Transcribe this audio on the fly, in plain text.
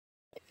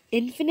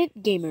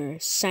Infinite Gamer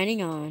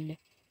signing on.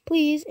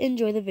 Please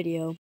enjoy the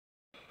video.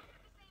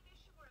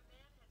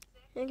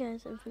 Hey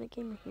guys, Infinite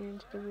Gamer here, and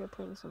today we are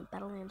playing some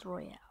Battlelands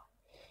Royale.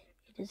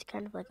 It is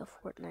kind of like a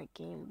Fortnite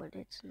game, but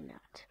it's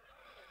not.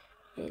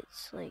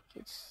 It's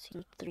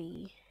Season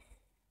 3.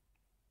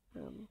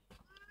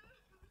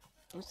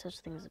 There's such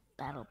things as a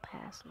battle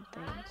pass and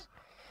things.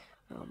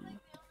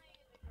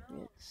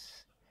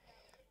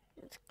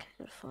 It's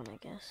kind of fun, I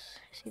guess.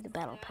 See the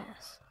battle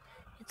pass.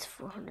 It's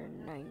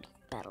 490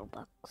 battle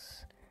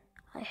bucks.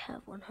 I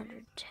have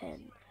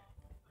 110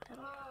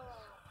 battle bucks.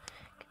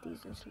 Get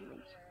these instantly.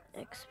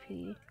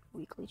 XP,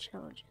 weekly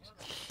challenges,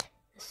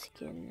 the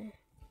skin,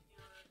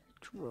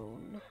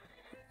 drone,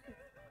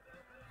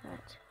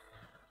 that,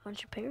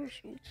 bunch of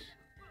parachutes.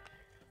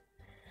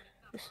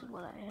 This is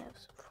what I have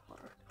so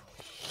far.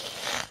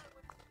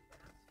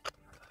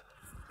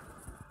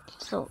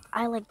 So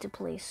I like to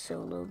play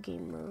solo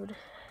game mode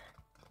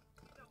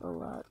a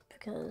lot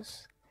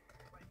because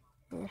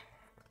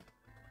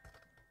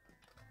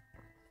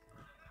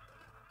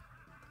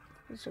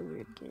it's a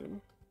weird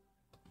game.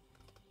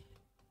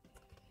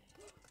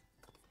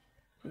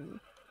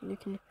 You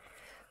can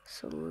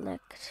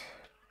select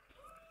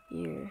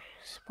your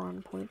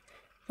spawn point.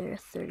 There are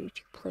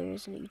 32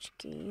 players in each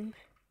game.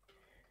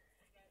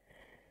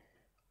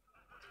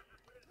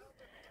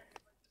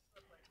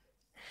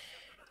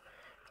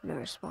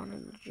 Never spawned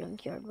in the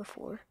junkyard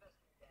before.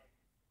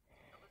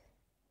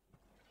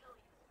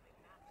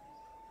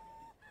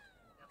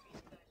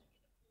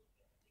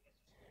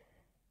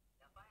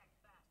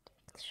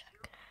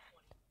 Shotgun.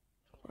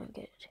 I'll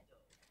get it.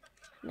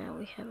 Now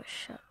we have a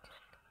shotgun.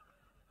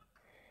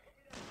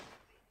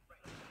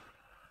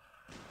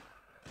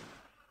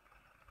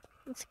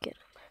 Let's get him.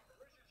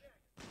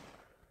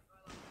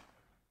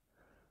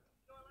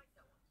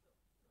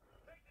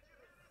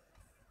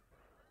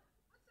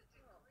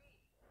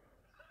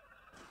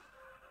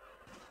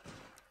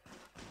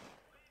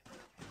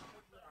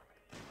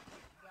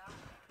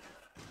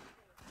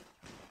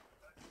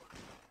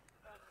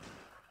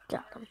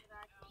 Got him.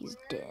 He's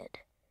dead.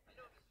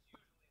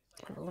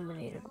 I've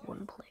eliminated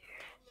one player.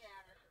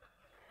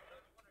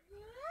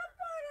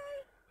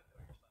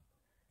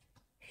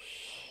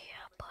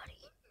 Yeah,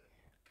 buddy.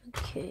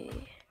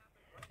 Okay.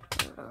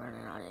 We're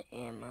running out of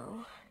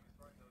ammo.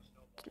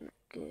 It's not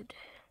good.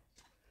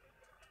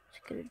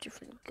 Let's get a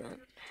different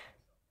gun.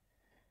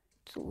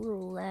 It's a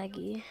little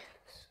laggy,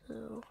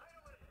 so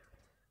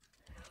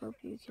hope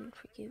you can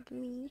forgive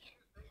me.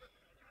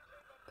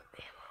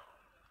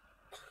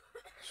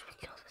 Should we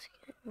kill this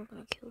guy? We're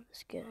gonna kill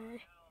this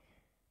guy.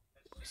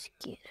 Let's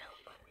get him.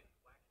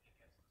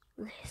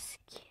 Let's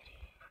get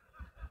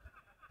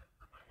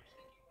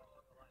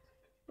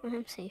him.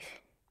 I'm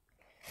safe.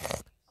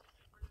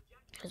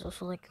 There's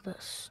also like the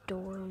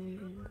storm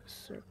in the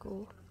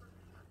circle.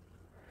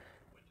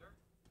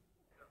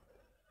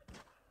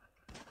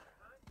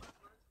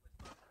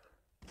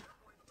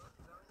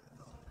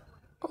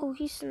 Oh,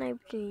 he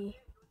sniped me.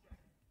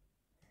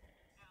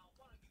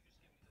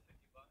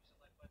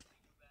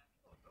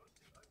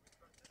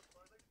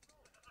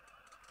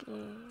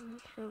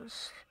 Dang, that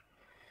was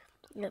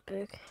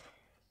epic.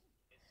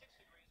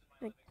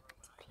 I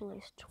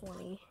placed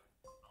 20.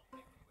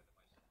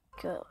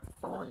 Got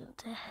one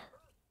death.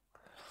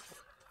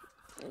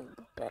 And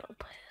the battle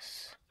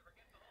pass.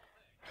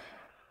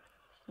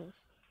 Did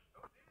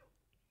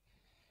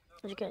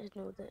you guys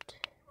know that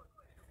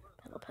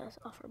battle pass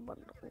offer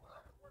bundle?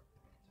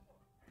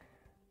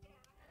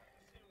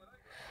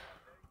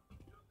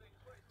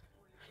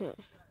 Go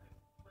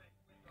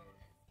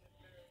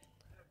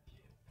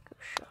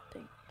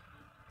shopping.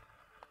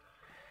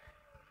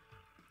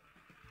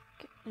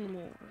 Get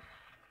more.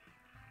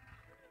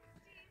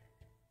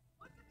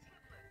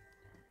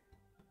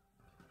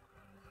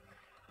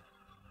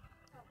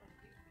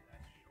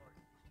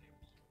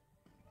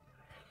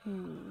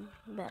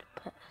 Battle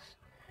pass.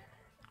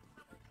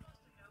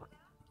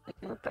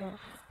 Okay,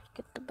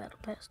 get the battle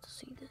pass to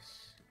see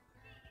this.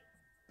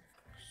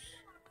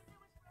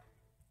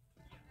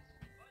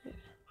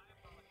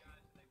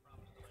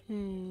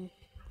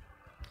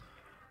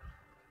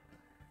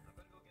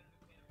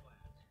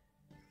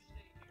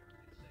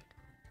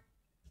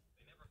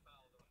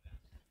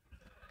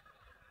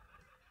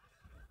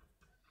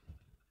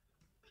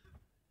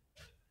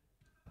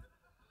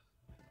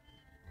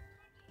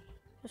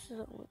 This is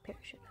the only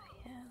parachute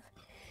I have.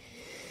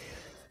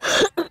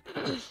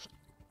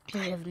 I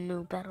have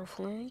no battle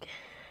flag.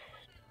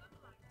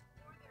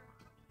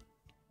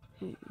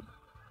 Let's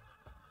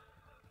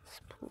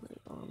play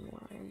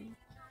online.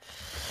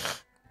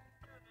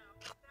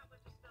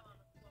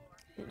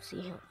 Let's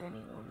see how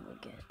anyone will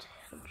get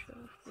a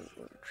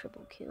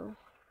triple kill.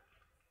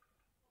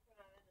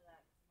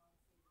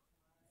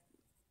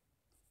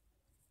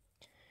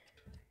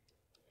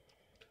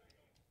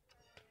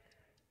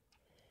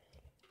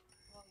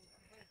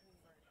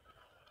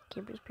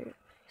 Camper's paradise.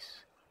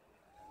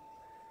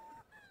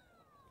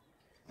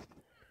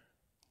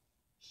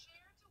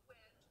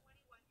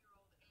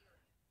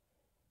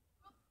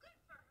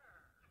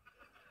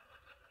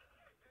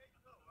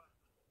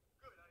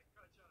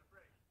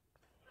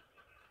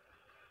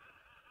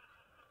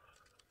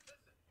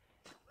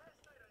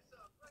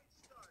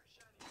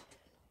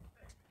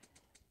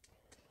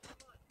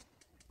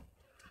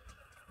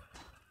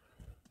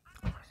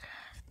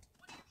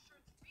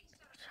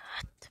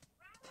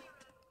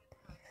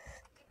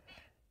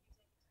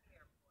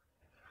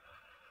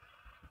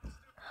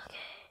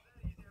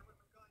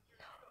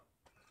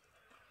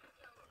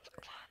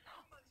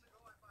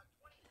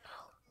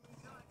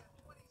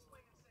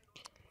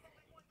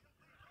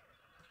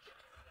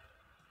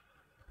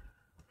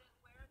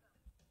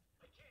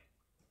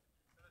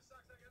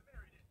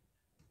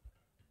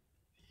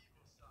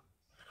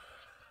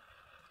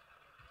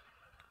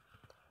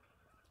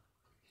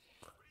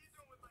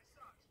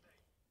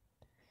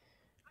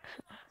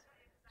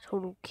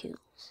 Total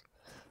kills.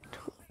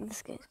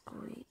 This guy's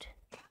great.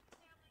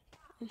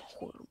 I'm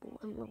horrible.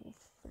 I'm level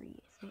 3,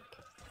 I think.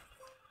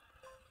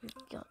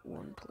 Got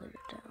one player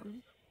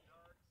down.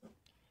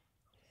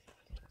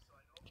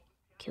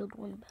 Killed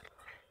one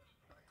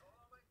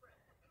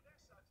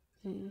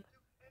battler.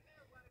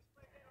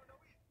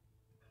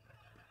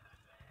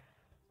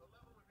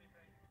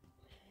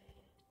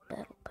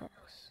 Battle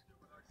Pass.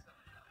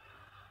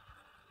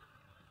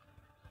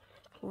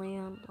 Play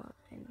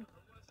online.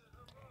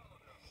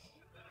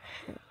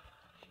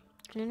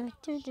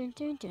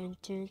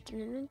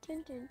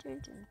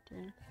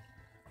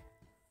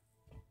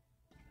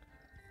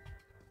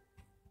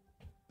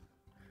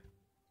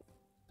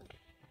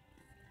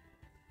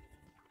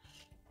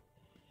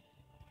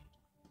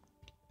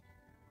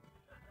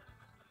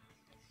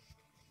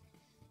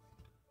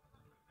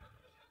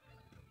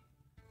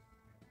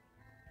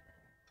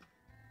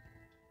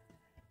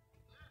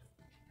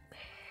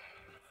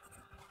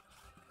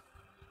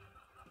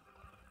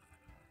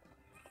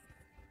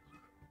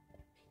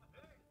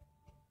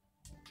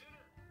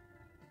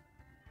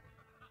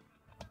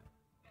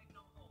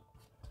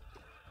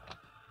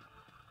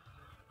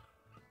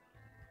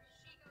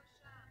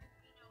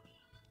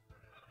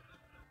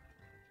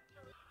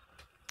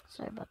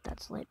 Sorry about that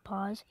slight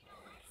pause.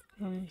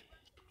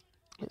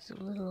 It's a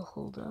little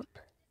hold up.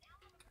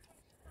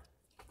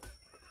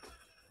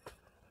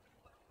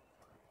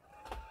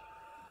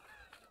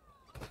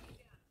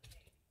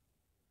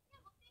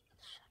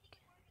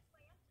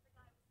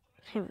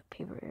 Favorite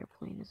paper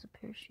airplane is a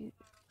parachute.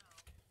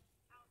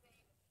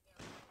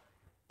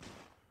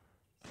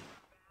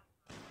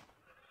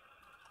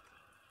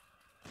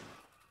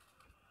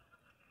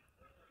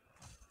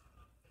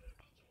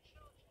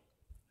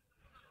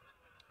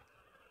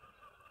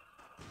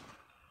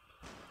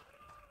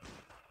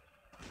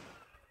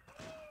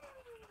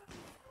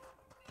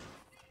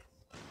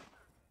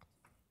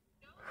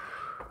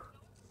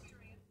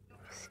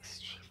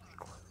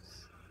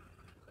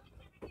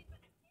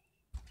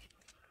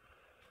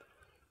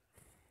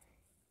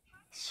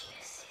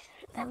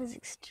 That was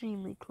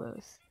extremely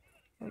close.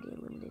 Already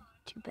eliminated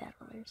 2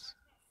 battlers.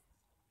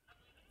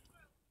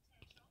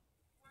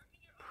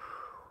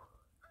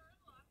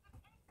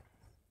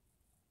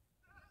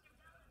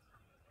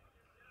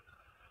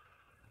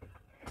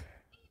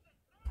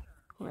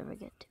 We'll never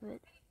get to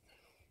it.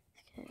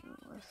 Okay,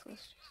 let's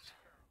just...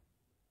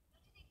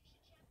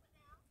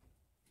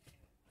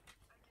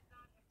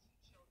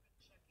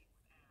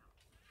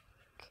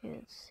 Okay,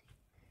 let's see.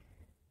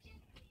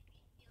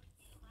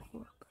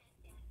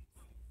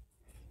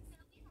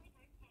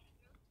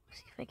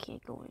 See if I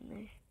can't go in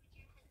there.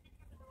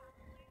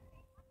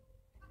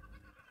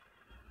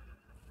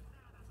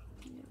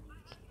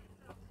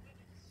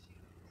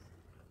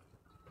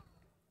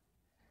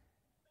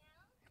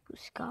 Ooh,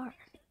 Scar.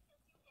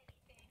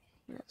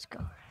 That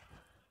Scar.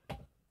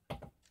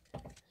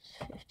 It's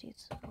 50,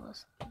 it's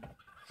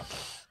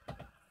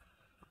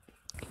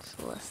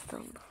less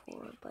than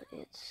before, but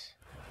it's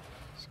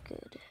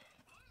good.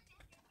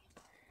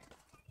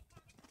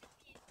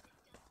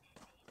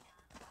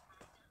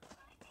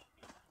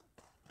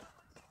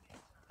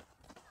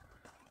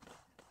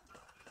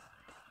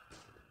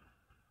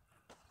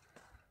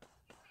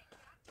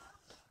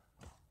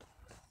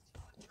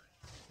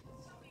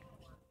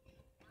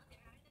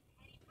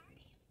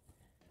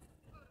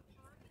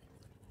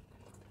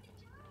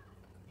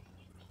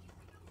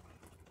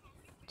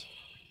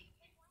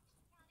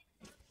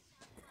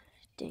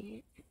 Dang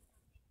it.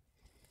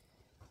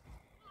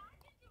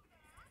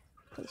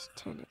 Place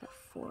 10, I got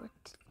 4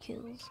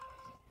 kills.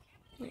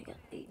 And I got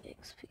 8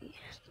 XP.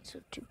 So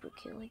 2 per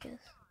kill, I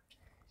guess.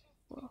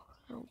 Well,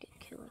 I don't get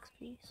kill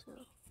XP, so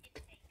I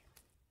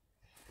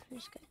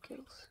just got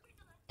kills.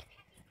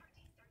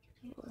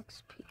 Double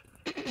XP.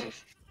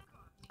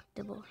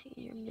 Double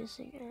you're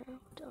missing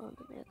out on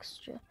an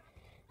extra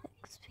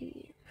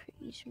XP for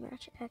each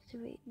match.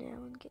 Activate now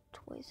and get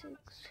twice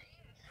XP.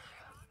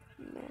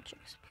 Match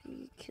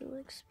XP, kill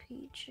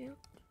XP, jump.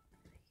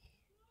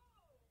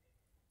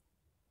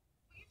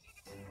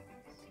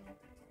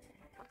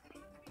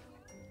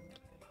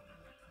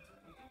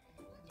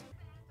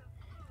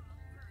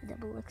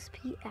 Double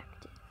XP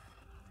active.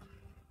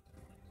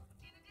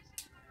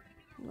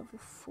 Level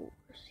 4,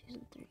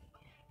 season 3.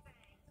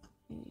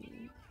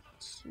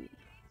 Sweet.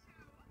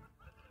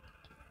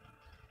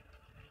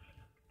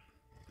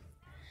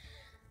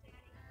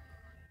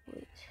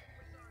 Wait.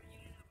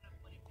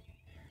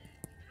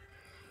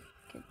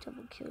 Get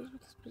double kills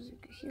with this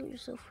bazooka. Heal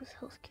yourself with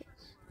health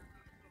kits.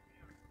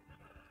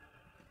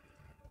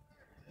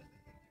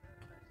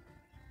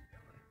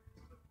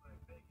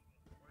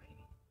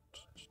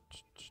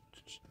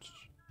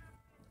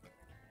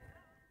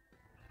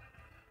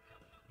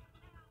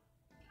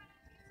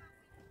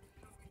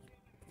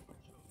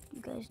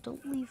 You guys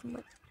don't leave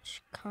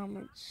much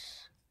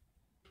comments.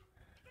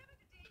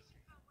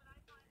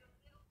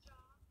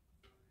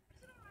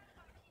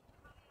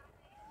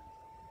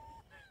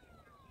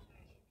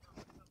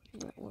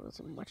 That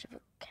wasn't much of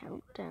a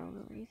countdown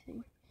or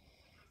anything.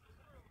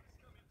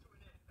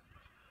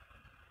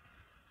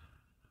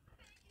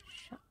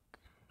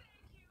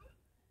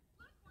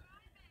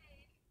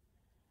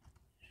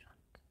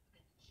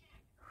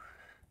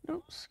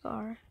 Oh,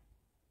 Scar.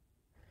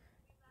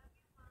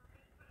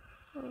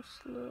 Oh,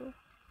 slow.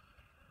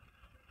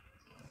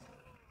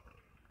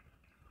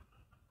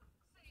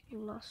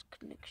 Lost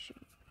connection.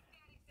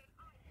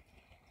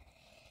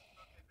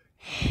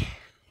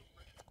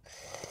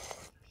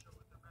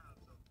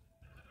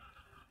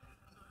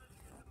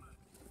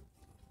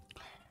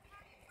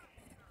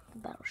 The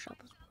battle shop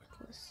is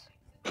worthless.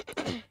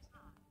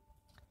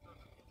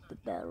 The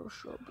battle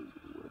shop is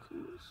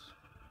worthless.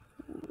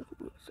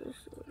 Worthless, I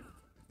said.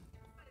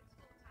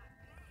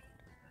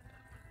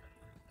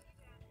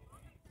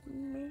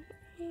 Man.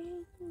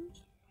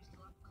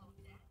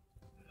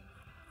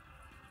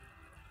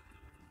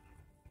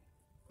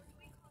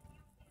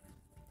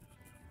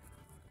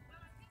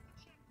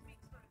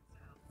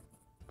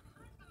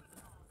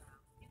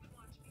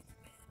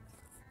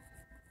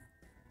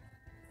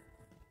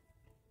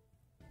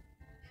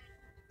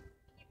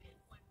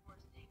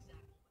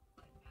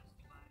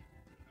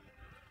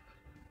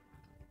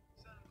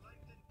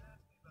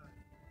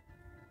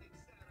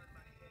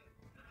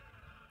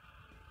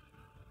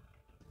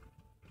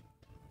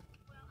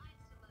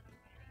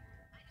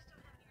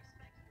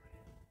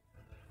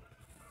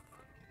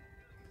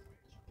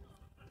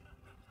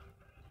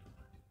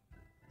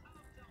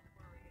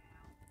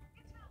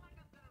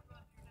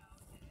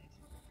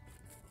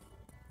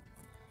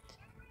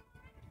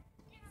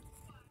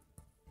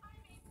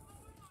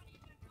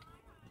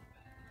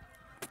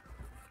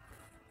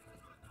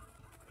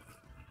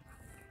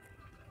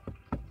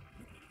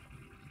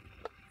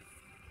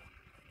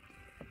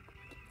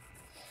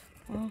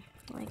 Well,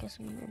 I guess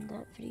I'm gonna end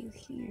that video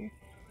here.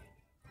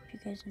 Hope you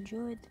guys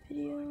enjoyed the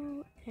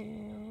video,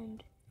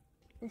 and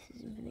this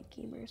is Infinite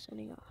Gamer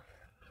signing off.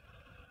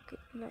 Good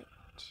night.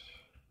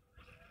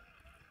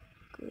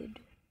 Good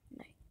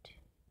night.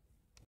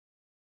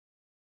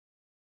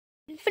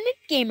 Infinite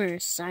Gamer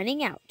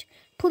signing out.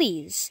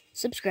 Please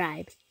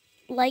subscribe,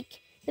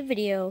 like the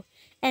video,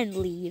 and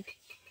leave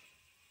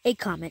a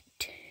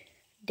comment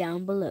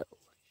down below.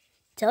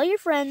 Tell your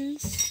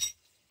friends,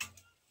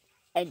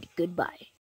 and goodbye.